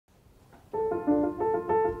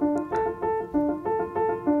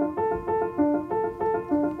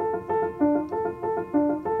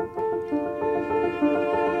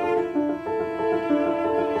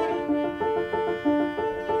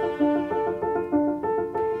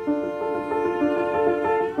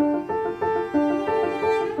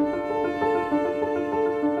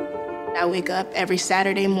wake up every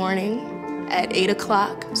Saturday morning at 8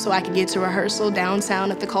 o'clock so I can get to rehearsal downtown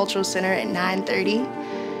at the Cultural Center at 9:30.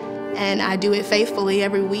 And I do it faithfully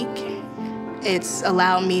every week. It's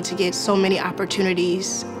allowed me to get so many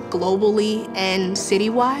opportunities globally and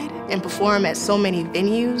citywide and perform at so many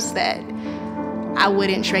venues that I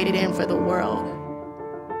wouldn't trade it in for the world.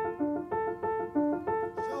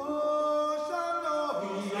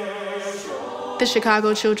 The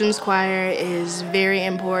Chicago Children's Choir is very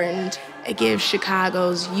important. It gives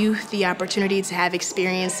Chicago's youth the opportunity to have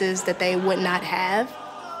experiences that they would not have.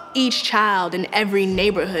 Each child in every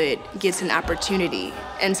neighborhood gets an opportunity.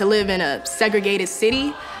 And to live in a segregated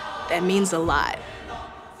city, that means a lot.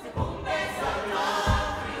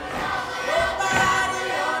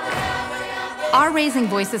 Our Raising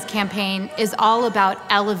Voices campaign is all about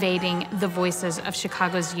elevating the voices of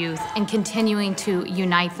Chicago's youth and continuing to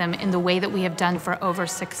unite them in the way that we have done for over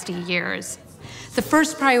 60 years. The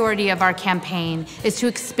first priority of our campaign is to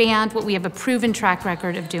expand what we have a proven track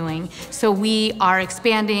record of doing. So we are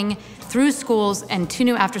expanding through schools and 2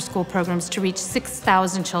 new after-school programs to reach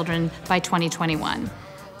 6,000 children by 2021.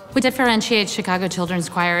 What differentiates Chicago Children's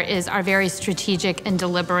Choir is our very strategic and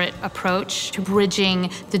deliberate approach to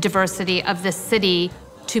bridging the diversity of the city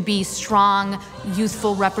to be strong,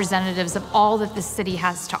 youthful representatives of all that the city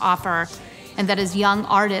has to offer. And that as young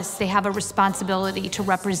artists, they have a responsibility to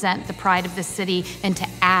represent the pride of the city and to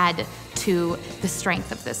add to the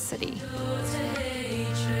strength of this city.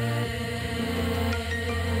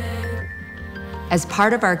 As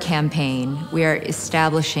part of our campaign, we are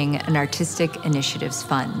establishing an Artistic Initiatives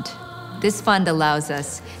Fund. This fund allows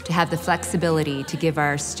us to have the flexibility to give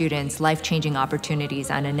our students life-changing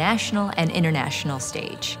opportunities on a national and international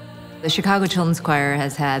stage. The Chicago Children's Choir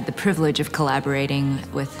has had the privilege of collaborating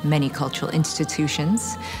with many cultural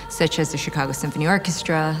institutions, such as the Chicago Symphony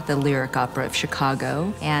Orchestra, the Lyric Opera of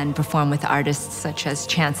Chicago, and perform with artists such as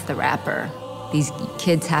Chance the Rapper. These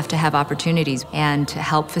kids have to have opportunities, and to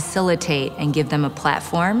help facilitate and give them a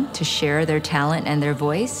platform to share their talent and their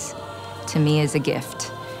voice, to me, is a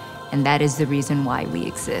gift. And that is the reason why we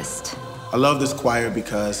exist. I love this choir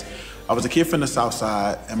because I was a kid from the South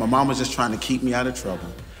Side, and my mom was just trying to keep me out of trouble.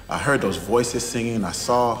 I heard those voices singing. I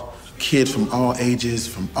saw kids from all ages,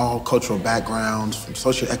 from all cultural backgrounds, from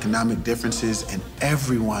socioeconomic differences, and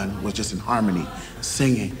everyone was just in harmony,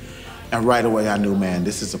 singing. And right away I knew, man,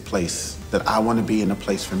 this is a place that I want to be, and a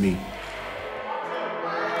place for me.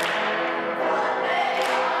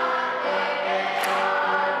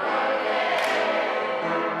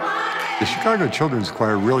 The Chicago Children's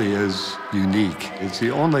Choir really is unique. It's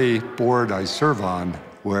the only board I serve on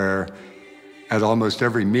where at almost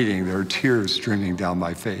every meeting, there are tears streaming down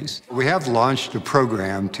my face. We have launched a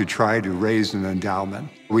program to try to raise an endowment.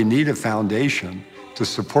 We need a foundation to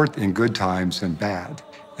support in good times and bad.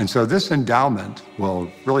 And so this endowment will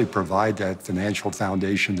really provide that financial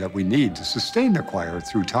foundation that we need to sustain the choir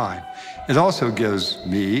through time. It also gives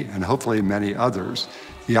me, and hopefully many others,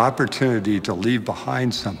 the opportunity to leave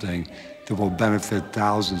behind something that will benefit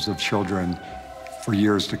thousands of children for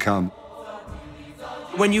years to come.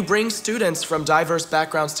 When you bring students from diverse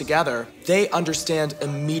backgrounds together, they understand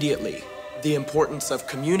immediately the importance of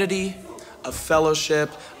community, of fellowship,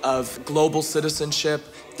 of global citizenship.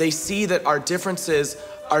 They see that our differences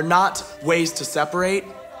are not ways to separate,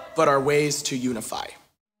 but are ways to unify.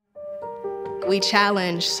 We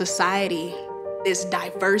challenge society. This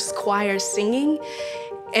diverse choir singing,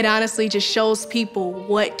 it honestly just shows people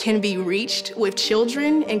what can be reached with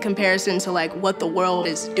children in comparison to what the world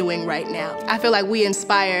is doing right now. I feel like we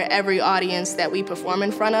inspire every audience that we perform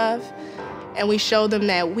in front of, and we show them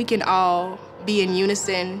that we can all be in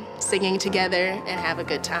unison, singing together, and have a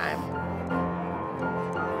good time.